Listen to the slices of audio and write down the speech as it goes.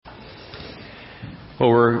Well,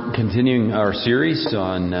 we're continuing our series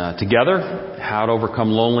on Together, how to overcome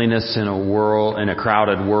loneliness in a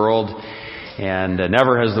crowded world. And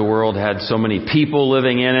never has the world had so many people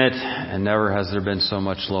living in it, and never has there been so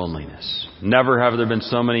much loneliness. Never have there been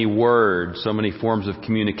so many words, so many forms of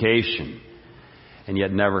communication, and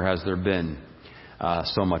yet never has there been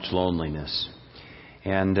so much loneliness.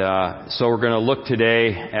 And so we're going to look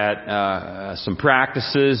today at some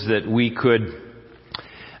practices that we could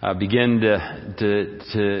begin to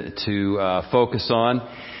focus on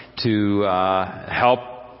to help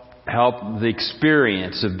the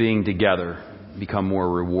experience of being together become more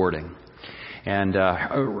rewarding. And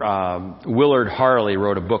Willard Harley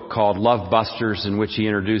wrote a book called Love Busters, in which he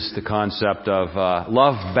introduced the concept of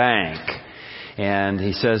love bank. And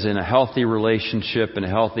he says in a healthy relationship, in a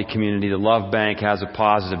healthy community, the love bank has a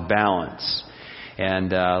positive balance.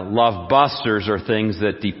 And love busters are things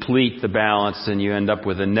that deplete the balance, and you end up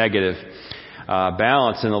with a negative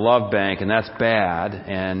balance in the love bank, and that's bad.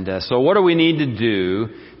 And so what do we need to do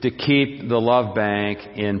to keep the love bank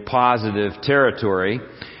in positive territory?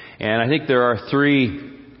 And I think there are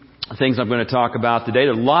three things I'm going to talk about today.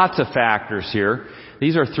 There are lots of factors here.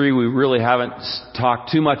 These are three we really haven't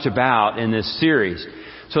talked too much about in this series.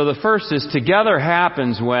 So the first is together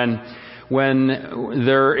happens when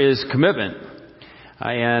there is commitment.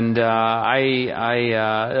 And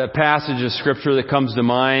a passage of Scripture that comes to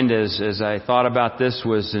mind as I thought about this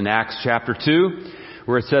was in Acts chapter 2,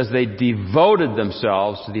 where it says they devoted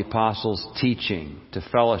themselves to the apostles' teaching, to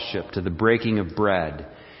fellowship, to the breaking of bread,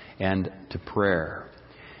 and to prayer.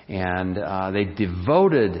 And they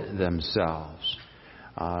devoted themselves.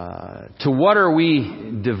 To what are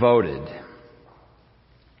we devoted?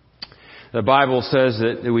 The Bible says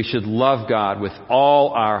that we should love God with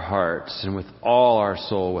all our hearts and with all our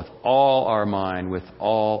soul, with all our mind, with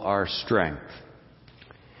all our strength.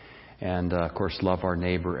 And, of course, love our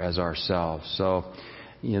neighbor as ourselves. So,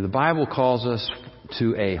 the Bible calls us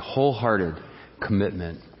to a wholehearted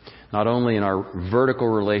commitment, not only in our vertical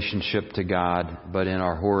relationship to God, but in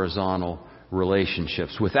our horizontal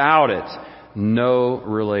relationships. Without it, no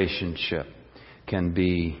relationship can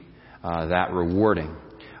be that rewarding.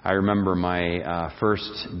 I remember my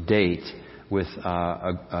first date with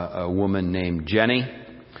a woman named Jenny,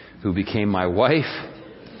 who became my wife.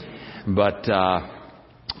 But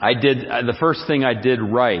the first thing I did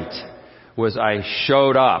right was I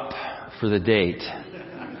showed up for the date.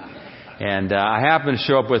 And I happened to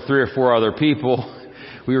show up with 3 or 4 other people.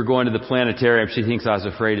 We were going to the planetarium. She thinks I was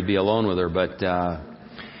afraid to be alone with her, but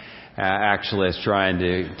actually I was trying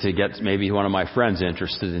to get maybe one of my friends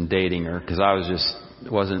interested in dating her, because I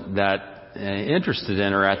wasn't that interested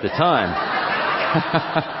in her at the time.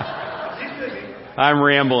 I'm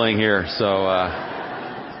rambling here, so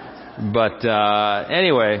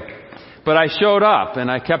anyway, but I showed up, and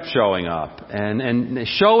I kept showing up, and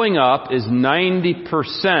showing up is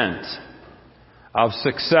 90% of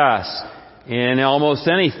success in almost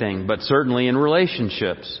anything, but certainly in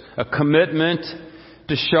relationships. A commitment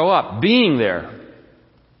to show up, being there.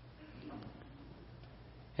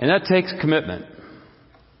 And that takes commitment.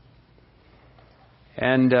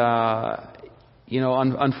 And,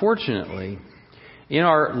 unfortunately, in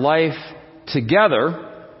our life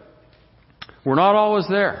together, we're not always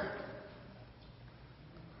there.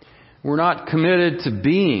 We're not committed to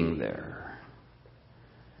being there.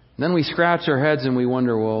 And then we scratch our heads and we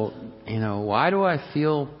wonder, well, why do I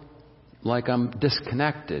feel like I'm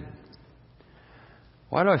disconnected?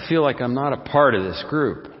 Why do I feel like I'm not a part of this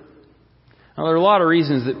group? Now, there are a lot of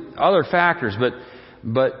reasons, other factors,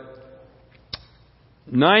 but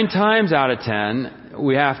 9 times out of 10,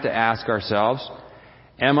 we have to ask ourselves,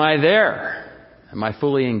 am I there? Am I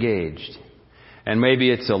fully engaged? And maybe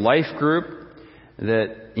it's a life group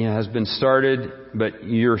that has been started, but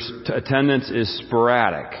your attendance is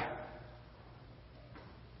sporadic.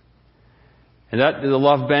 And that the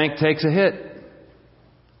love bank takes a hit.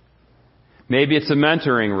 Maybe it's a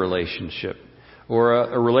mentoring relationship or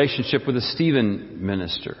a relationship with a Stephen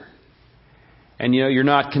minister. And you're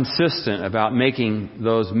not consistent about making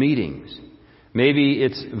those meetings. Maybe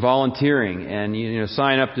it's volunteering and you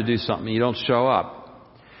sign up to do something, you don't show up.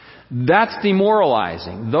 That's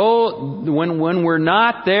demoralizing. Though when we're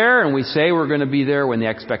not there and we say we're going to be there, when the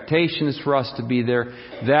expectation is for us to be there,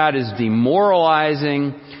 that is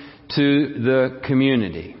demoralizing to the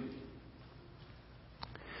community.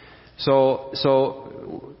 So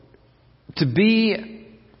to be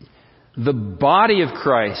the body of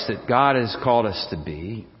Christ that God has called us to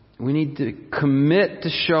be, we need to commit to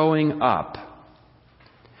showing up.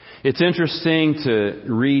 It's interesting to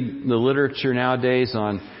read the literature nowadays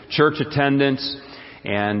on church attendance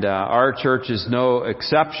And our church is no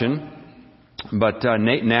exception, but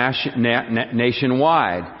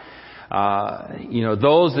nationwide.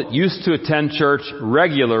 Those that used to attend church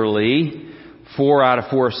regularly 4 out of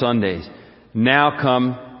 4 Sundays now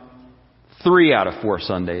come 3 out of 4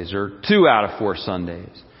 Sundays or 2 out of 4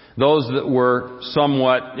 Sundays. Those that were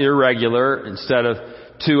somewhat irregular, instead of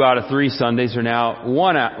 2 out of 3 Sundays, are now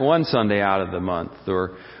one Sunday out of the month,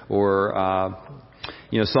 or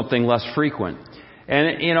something less frequent.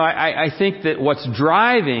 And I think that what's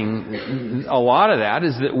driving a lot of that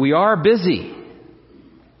is that we are busy,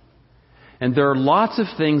 and there are lots of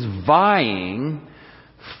things vying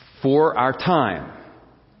for our time,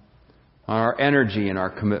 our energy, and our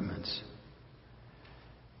commitments.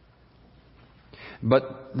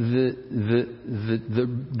 But the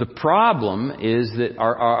problem is that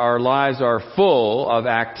our lives are full of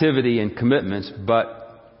activity and commitments, but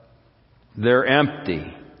they're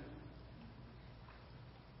empty.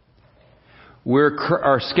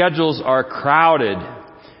 Our schedules are crowded,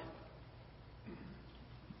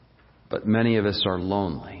 but many of us are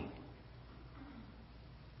lonely.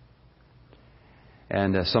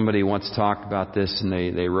 And somebody once talked about this, and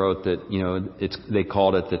they wrote that they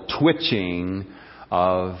called it the twitching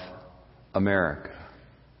of America.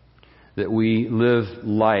 That we live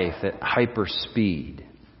life at hyper speed,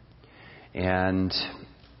 and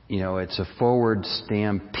it's a forward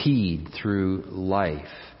stampede through life.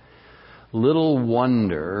 Little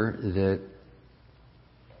wonder that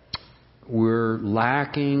we're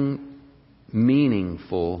lacking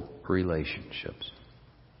meaningful relationships.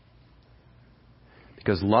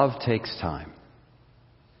 Because love takes time.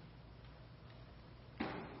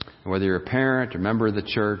 Whether you're a parent or member of the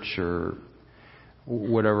church or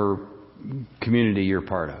whatever community you're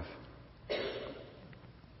part of.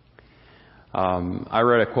 I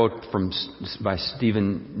read a quote by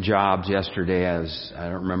Stephen Jobs yesterday. I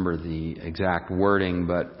don't remember the exact wording,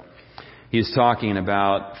 but he was talking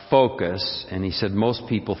about focus, and he said most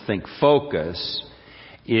people think focus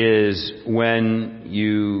is when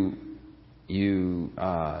you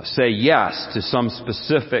say yes to some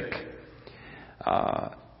specific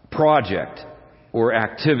project or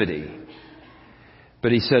activity.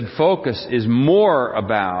 But he said focus is more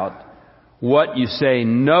about what you say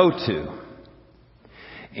no to.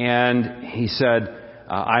 And he said,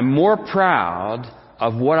 I'm more proud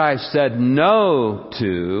of what I've said no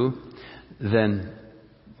to than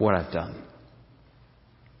what I've done.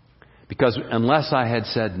 Because unless I had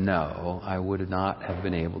said no, I would not have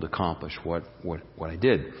been able to accomplish what I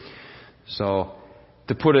did. So,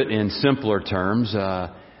 to put it in simpler terms,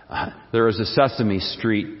 there is a Sesame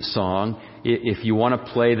Street song. If you want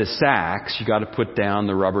to play the sax, you got to put down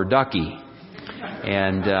the rubber ducky.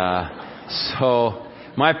 And so,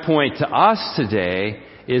 my point to us today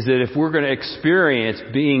is that if we're going to experience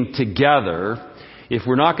being together, if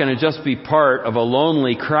we're not going to just be part of a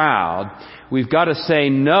lonely crowd, we've got to say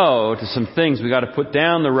no to some things. We've got to put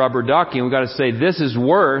down the rubber ducky, and we've got to say, this is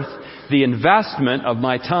worth the investment of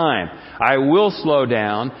my time. I will slow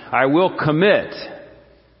down. I will commit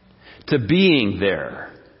to being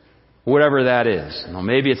there. Whatever that is. Now,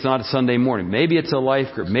 maybe it's not a Sunday morning. Maybe it's a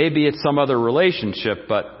life group. Maybe it's some other relationship,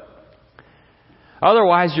 but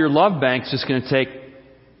otherwise your love bank's just going to take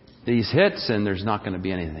these hits and there's not going to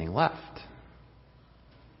be anything left.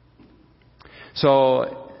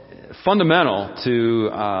 So, fundamental to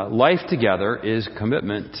life together is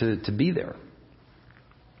commitment to be there.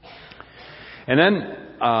 And then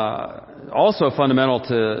also fundamental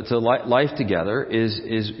to life together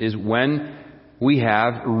is when we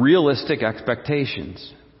have realistic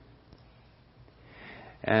expectations.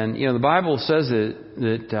 And the Bible says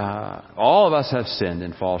that all of us have sinned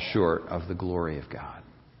and fall short of the glory of God.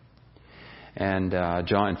 And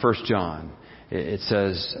in 1 John, it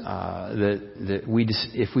says that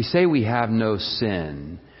if we say we have no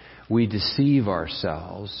sin, we deceive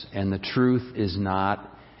ourselves, and the truth is not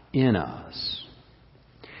in us.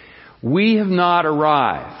 We have not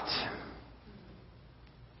arrived.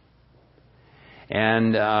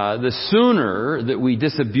 And the sooner that we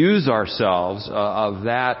disabuse ourselves of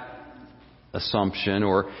that assumption,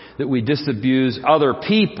 or that we disabuse other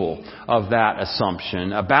people of that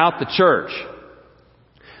assumption about the church,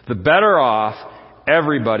 the better off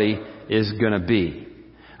everybody is going to be.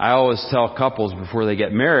 I always tell couples before they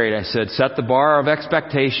get married, I said, set the bar of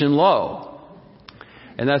expectation low.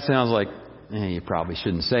 And that sounds like, you probably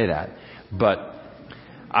shouldn't say that. But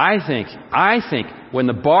I think when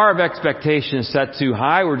the bar of expectation is set too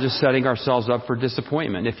high, we're just setting ourselves up for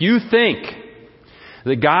disappointment. If you think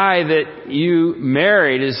the guy that you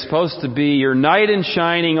married is supposed to be your knight in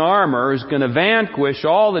shining armor, who's going to vanquish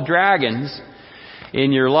all the dragons,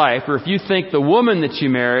 in your life, or if you think the woman that you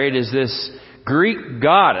married is this Greek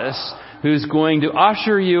goddess who's going to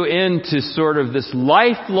usher you into sort of this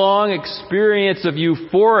lifelong experience of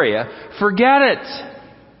euphoria, forget it.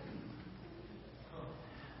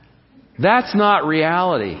 That's not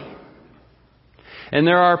reality. And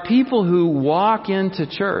there are people who walk into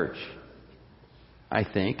church, I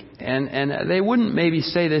think, and they wouldn't maybe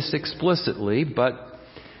say this explicitly, but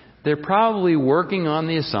they're probably working on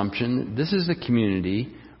the assumption that this is a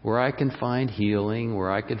community where I can find healing,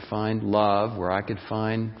 where I could find love, where I could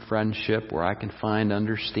find friendship, where I can find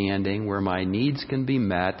understanding, where my needs can be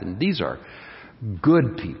met. And these are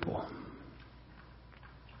good people.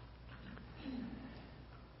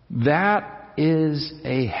 That is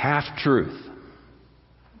a half-truth.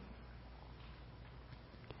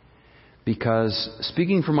 Because,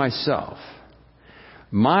 speaking for myself,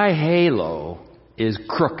 my halo is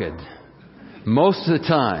crooked most of the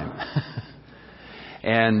time.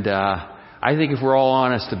 And I think if we're all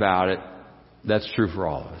honest about it, that's true for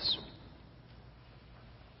all of us.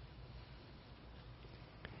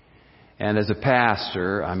 And as a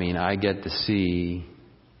pastor, I get to see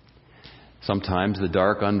sometimes the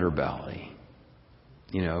dark underbelly,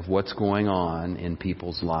 of what's going on in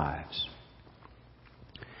people's lives.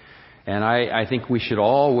 And I think we should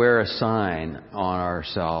all wear a sign on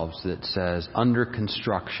ourselves that says, under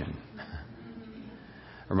construction.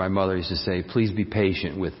 Or my mother used to say, please be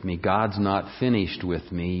patient with me. God's not finished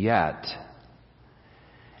with me yet.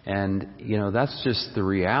 And, that's just the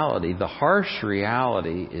reality. The harsh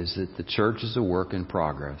reality is that the church is a work in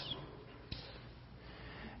progress.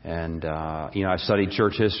 And, I've studied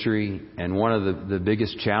church history, and one of the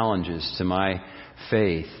biggest challenges to my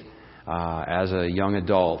faith as a young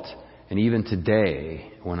adult, and even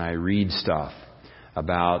today when I read stuff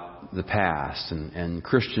about the past and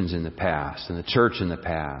Christians in the past and the church in the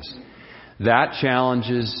past, that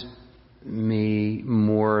challenges me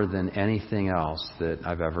more than anything else that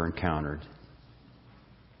I've ever encountered.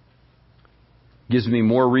 Gives me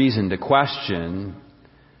more reason to question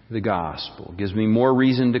the gospel. Gives me more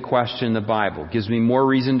reason to question the Bible. Gives me more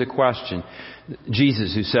reason to question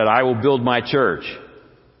Jesus, who said, I will build my church.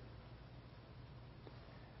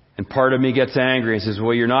 And part of me gets angry and says,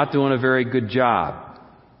 well, you're not doing a very good job.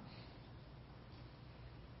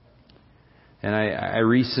 And I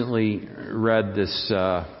recently read this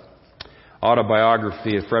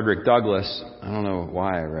autobiography of Frederick Douglass. I don't know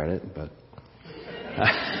why I read it, but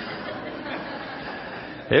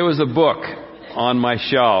it was a book on my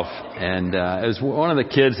shelf, and it was one of the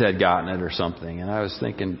kids had gotten it or something, and I was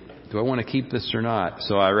thinking, do I want to keep this or not?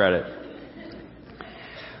 So I read it.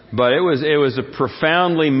 But it was a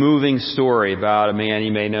profoundly moving story about a man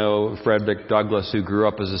you may know, Frederick Douglass, who grew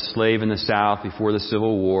up as a slave in the South before the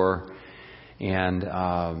Civil War, and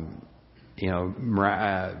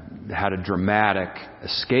had a dramatic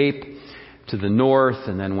escape to the North,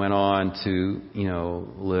 and then went on to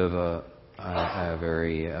live a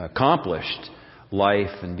very accomplished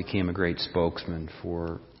life and became a great spokesman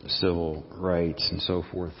for civil rights and so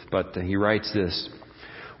forth. But he writes this: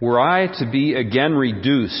 were I to be again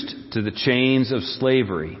reduced to the chains of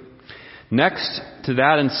slavery, next to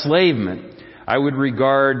that enslavement, I would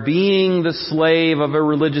regard being the slave of a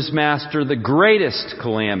religious master the greatest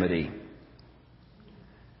calamity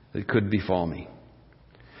that could befall me.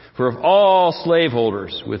 For of all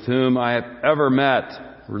slaveholders with whom I have ever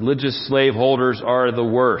met, religious slaveholders are the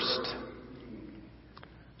worst.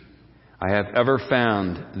 I have ever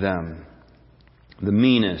found them the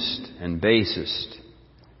meanest and basest,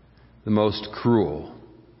 the most cruel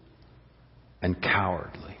and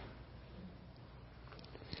cowardly.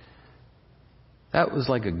 That was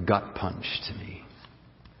like a gut punch to me.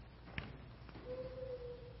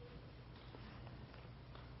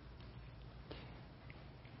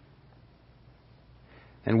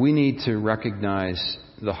 And we need to recognize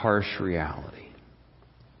the harsh reality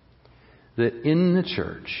that in the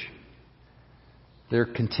church there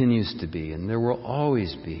continues to be, and there will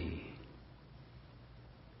always be,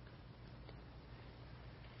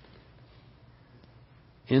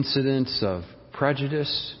 incidents of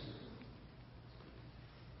prejudice,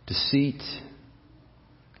 deceit,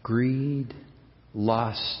 greed,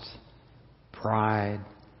 lust, pride,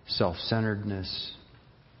 self-centeredness,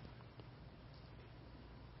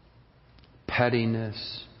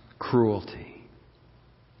 pettiness, cruelty.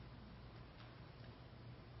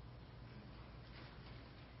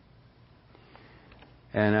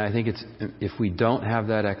 And I think if we don't have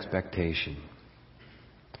that expectation,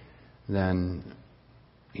 then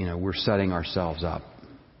we're setting ourselves up.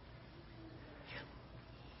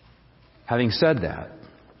 Having said that,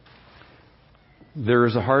 there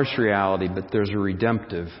is a harsh reality, but there's a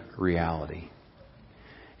redemptive reality.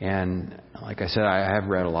 And like I said, I have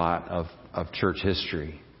read a lot of church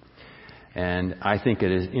history. And I think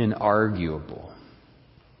it is inarguable.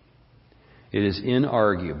 It is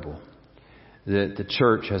inarguable that the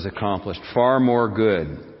church has accomplished far more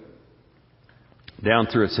good down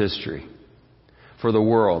through its history for the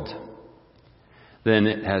world than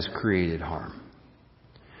it has created harm.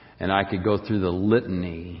 And I could go through the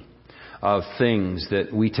litany of things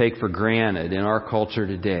that we take for granted in our culture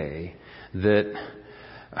today that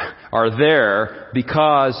are there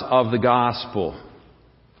because of the gospel.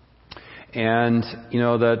 And,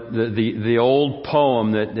 the old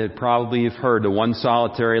poem that probably you've heard, The One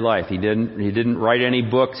Solitary Life. He didn't write any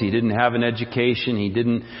books. He didn't have an education. He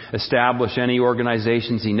didn't establish any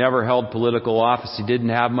organizations. He never held political office. He didn't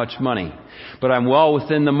have much money. But I'm well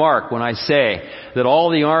within the mark when I say that all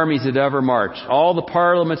the armies that ever marched, all the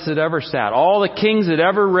parliaments that ever sat, all the kings that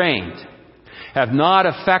ever reigned have not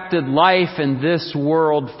affected life in this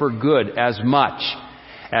world for good as much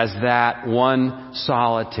as that one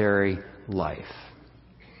solitary life.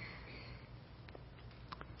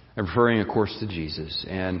 I'm referring, of course, to Jesus.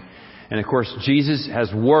 And of course, Jesus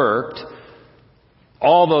has worked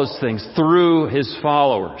all those things through His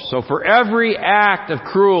followers. So for every act of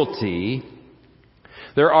cruelty,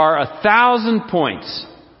 there are 1,000 points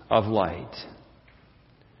of light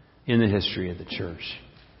in the history of the church.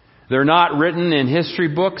 They're not written in history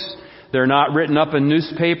books. They're not written up in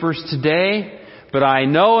newspapers today. But I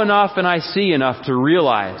know enough and I see enough to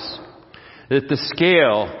realize that the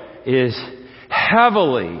scale is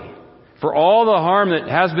heavily, for all the harm that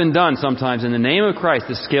has been done sometimes in the name of Christ,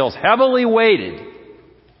 the scale's heavily weighted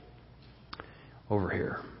over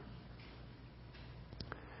here.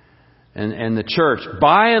 And the church,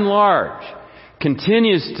 by and large,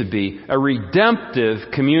 continues to be a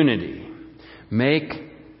redemptive community. Make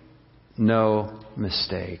no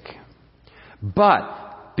mistake.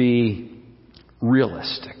 But be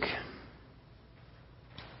realistic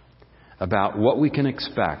about what we can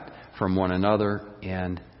expect from one another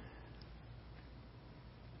and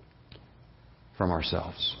from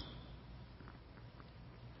ourselves.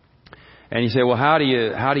 And you say, well, how do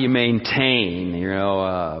you maintain,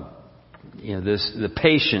 the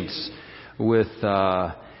patience with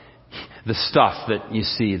the stuff that you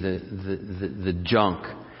see, the junk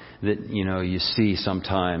that you see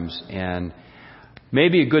sometimes. And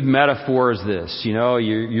maybe a good metaphor is this.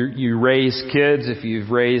 You raise kids. If you've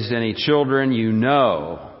raised any children, you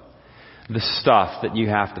know the stuff that you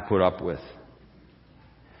have to put up with.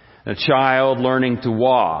 A child learning to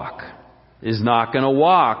walk is not going to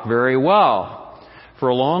walk very well for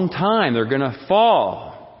a long time. They're going to fall.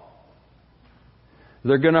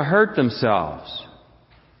 They're going to hurt themselves.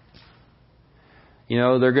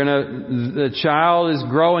 The child is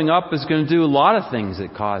growing up, is going to do a lot of things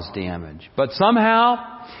that cause damage. But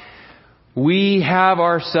somehow, we have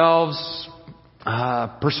ourselves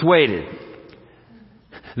persuaded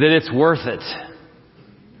that it's worth it.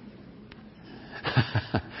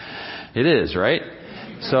 It is, right?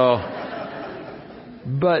 So,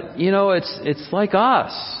 but, it's like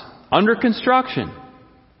us, under construction.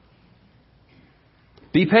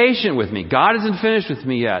 Be patient with me. God isn't finished with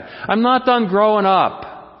me yet. I'm not done growing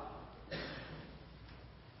up.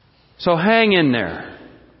 So hang in there.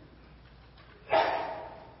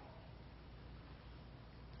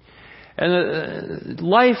 And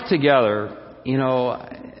life together,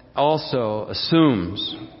 also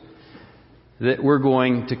assumes that we're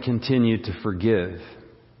going to continue to forgive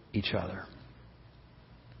each other.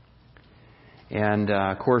 And,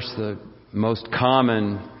 of course, the most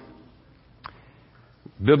common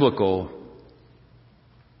biblical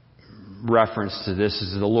reference to this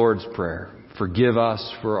is the Lord's Prayer. Forgive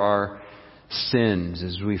us for our sins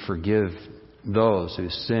as we forgive those who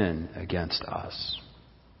sin against us.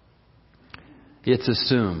 It's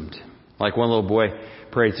assumed. Like one little boy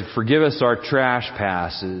prayed, forgive us our trash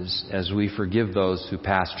passes as we forgive those who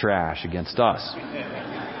pass trash against us.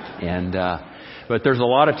 But there's a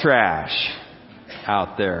lot of trash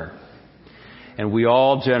out there. And we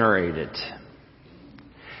all generate it.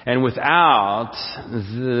 And without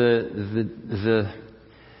the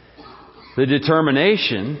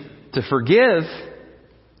determination to forgive,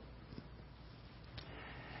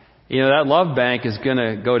 that love bank is going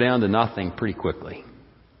to go down to nothing pretty quickly.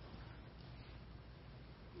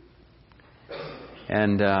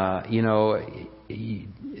 And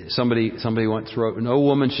somebody once wrote, no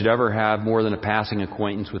woman should ever have more than a passing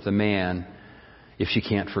acquaintance with a man if she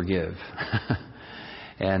can't forgive.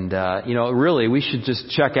 And, really, we should just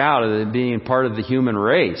check out of being part of the human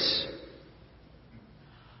race.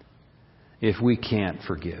 if we can't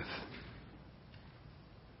forgive.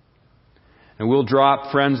 And we'll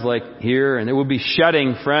drop friends like here, and it will be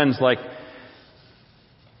shedding friends like,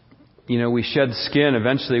 we shed skin.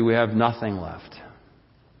 Eventually we have nothing left.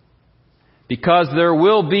 Because there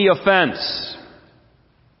will be offense.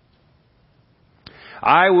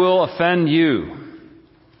 I will offend you.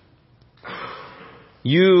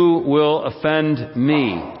 You will offend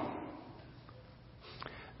me.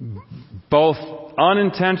 Both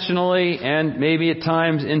unintentionally and maybe at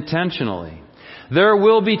times intentionally. There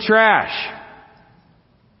will be trash.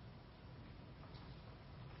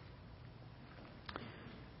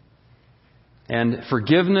 And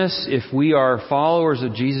forgiveness, if we are followers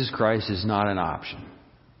of Jesus Christ, is not an option.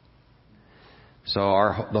 So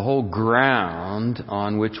the whole ground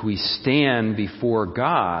on which we stand before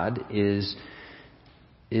God is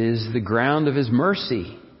the ground of His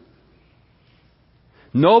mercy.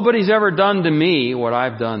 Nobody's ever done to me what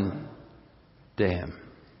I've done to Him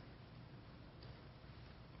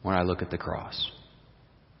when I look at the cross.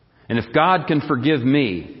 And if God can forgive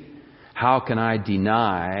me, how can I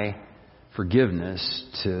deny forgiveness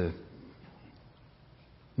to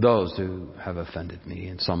those who have offended me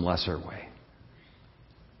in some lesser way?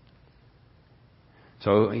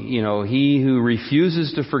 So, he who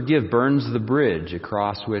refuses to forgive burns the bridge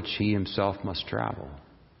across which he himself must travel.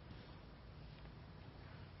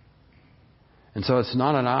 And so it's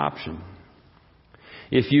not an option.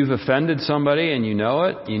 If you've offended somebody and you know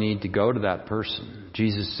it, you need to go to that person.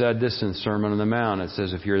 Jesus said this in the Sermon on the Mount. It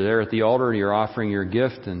says if you're there at the altar and you're offering your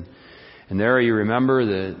gift and there you remember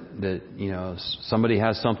that somebody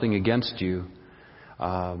has something against you,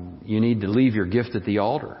 you need to leave your gift at the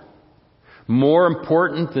altar. More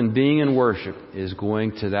important than being in worship is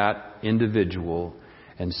going to that individual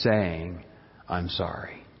and saying, I'm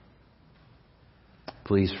sorry.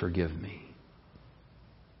 Please forgive me.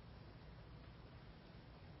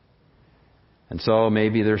 And so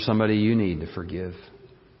maybe there's somebody you need to forgive.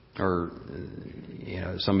 Or,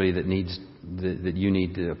 somebody that you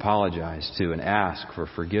need to apologize to and ask for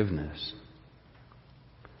forgiveness.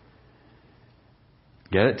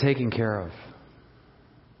 Get it taken care of.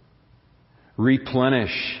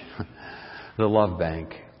 Replenish the love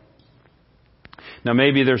bank. Now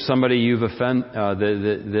maybe there's somebody you've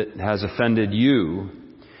that has offended you,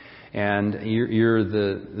 and you're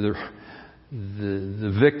the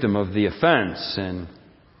victim of the offense, and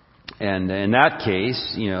in that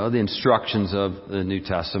case, the instructions of the New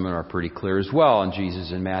Testament are pretty clear as well. And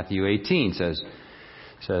Jesus in Matthew 18 says,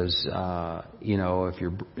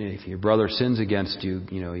 if your brother sins against you,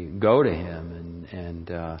 you go to him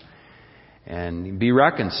and be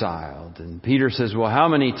reconciled. And Peter says, well, how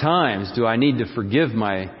many times do I need to forgive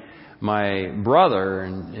my brother?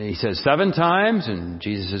 And he says, 7 times? And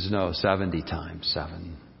Jesus says, no, 70 times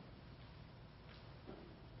 7.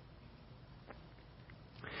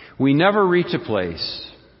 We never reach a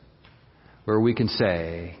place where we can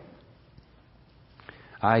say,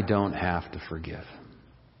 I don't have to forgive.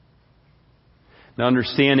 Now,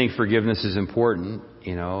 understanding forgiveness is important.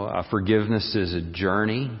 Forgiveness is a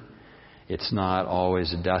journey. It's not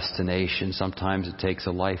always a destination. Sometimes it takes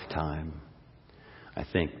a lifetime, I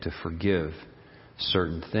think, to forgive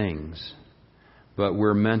certain things. But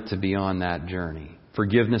we're meant to be on that journey.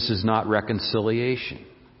 Forgiveness is not reconciliation.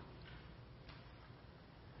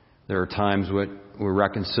 There are times where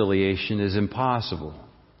reconciliation is impossible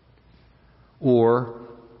or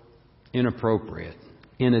inappropriate,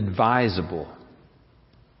 inadvisable.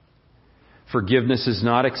 Forgiveness is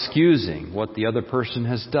not excusing what the other person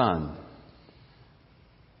has done.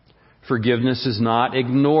 Forgiveness is not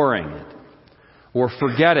ignoring it or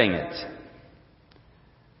forgetting it.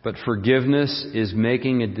 But forgiveness is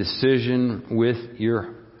making a decision with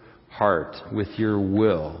your heart, with your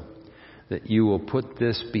will, that you will put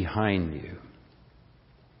this behind you.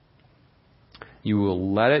 You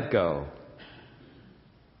will let it go.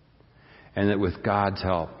 And that with God's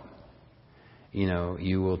help,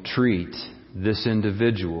 you will treat this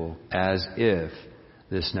individual as if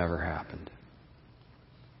this never happened.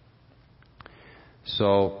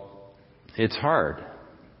 So, it's hard.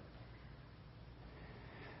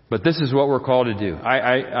 But this is what we're called to do.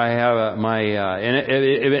 I have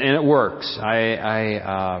and it works.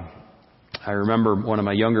 I remember one of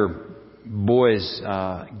my younger boys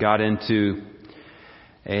got into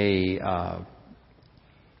it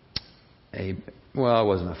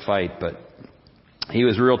wasn't a fight, but he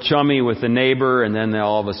was real chummy with the neighbor, and then they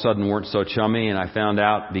all of a sudden weren't so chummy, and I found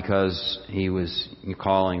out because he was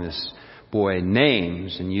calling this boy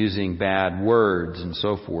names and using bad words and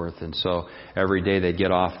so forth. And so every day they'd get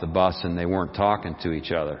off the bus and they weren't talking to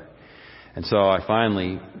each other. And so I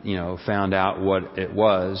finally, found out what it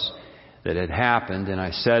was that had happened. And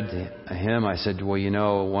I said to him,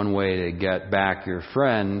 well, one way to get back your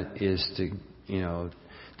friend is to,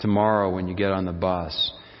 tomorrow when you get on the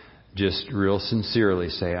bus, just real sincerely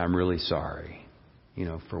say, I'm really sorry,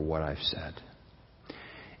 for what I've said.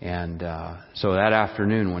 And so that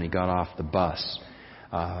afternoon when he got off the bus,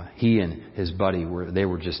 he and his buddy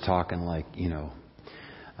were just talking like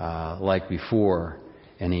before.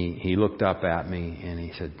 And he looked up at me and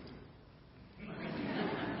he said,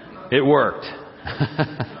 it worked.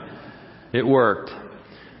 It worked.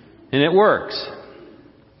 And it works.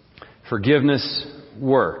 Forgiveness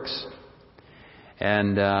works.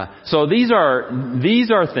 And so these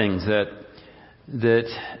are things that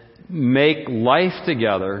make life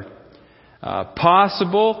together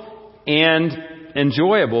possible and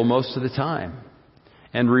enjoyable most of the time,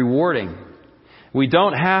 and rewarding. We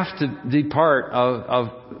don't have to be part of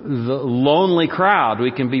the lonely crowd.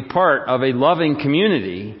 We can be part of a loving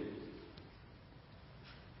community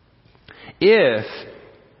if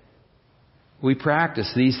we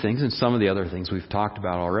practice these things and some of the other things we've talked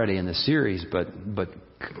about already in this series, but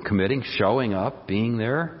committing, showing up, being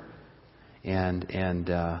there, and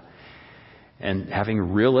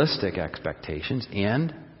having realistic expectations,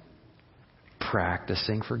 and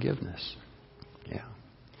practicing forgiveness. Yeah.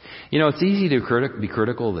 It's easy to be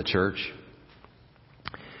critical of the church,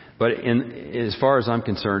 but as far as I'm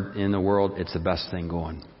concerned, in the world, it's the best thing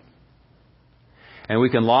going. And we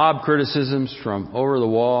can lob criticisms from over the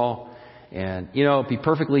wall and, be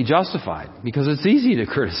perfectly justified because it's easy to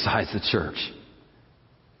criticize the church.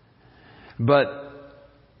 But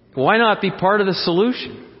why not be part of the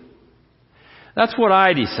solution? That's what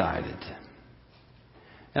I decided.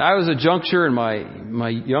 And I was a juncture in my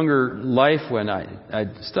younger life when I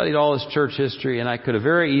studied all this church history, and I could have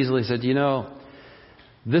very easily said,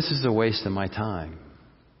 this is a waste of my time.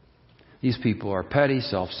 These people are petty,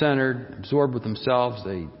 self-centered, absorbed with themselves.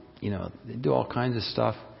 They do all kinds of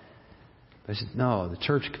stuff. But I said, no, the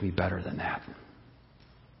church can be better than that.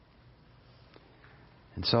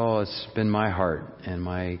 And so it's been my heart and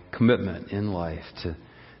my commitment in life to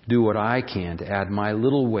do what I can to add my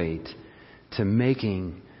little weight to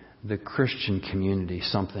making the Christian community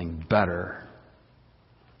something better.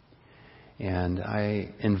 And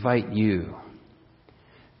I invite you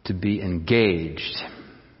to be engaged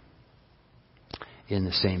in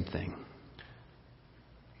the same thing.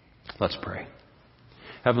 Let's pray.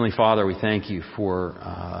 Heavenly Father, we thank you for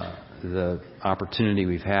the opportunity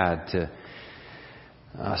we've had to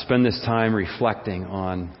spend this time reflecting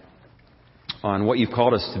on what you've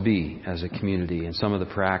called us to be as a community and some of the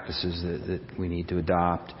practices that we need to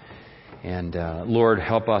adopt. And Lord,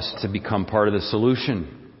 help us to become part of the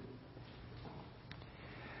solution.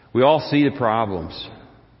 We all see the problems.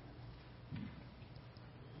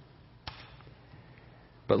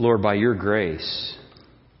 But Lord, by your grace,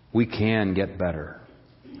 we can get better.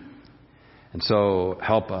 And so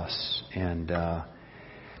help us. And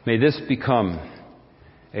may this become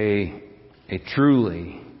a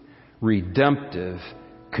truly redemptive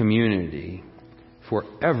community for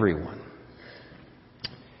everyone.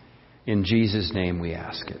 In Jesus' name we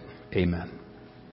ask it. Amen.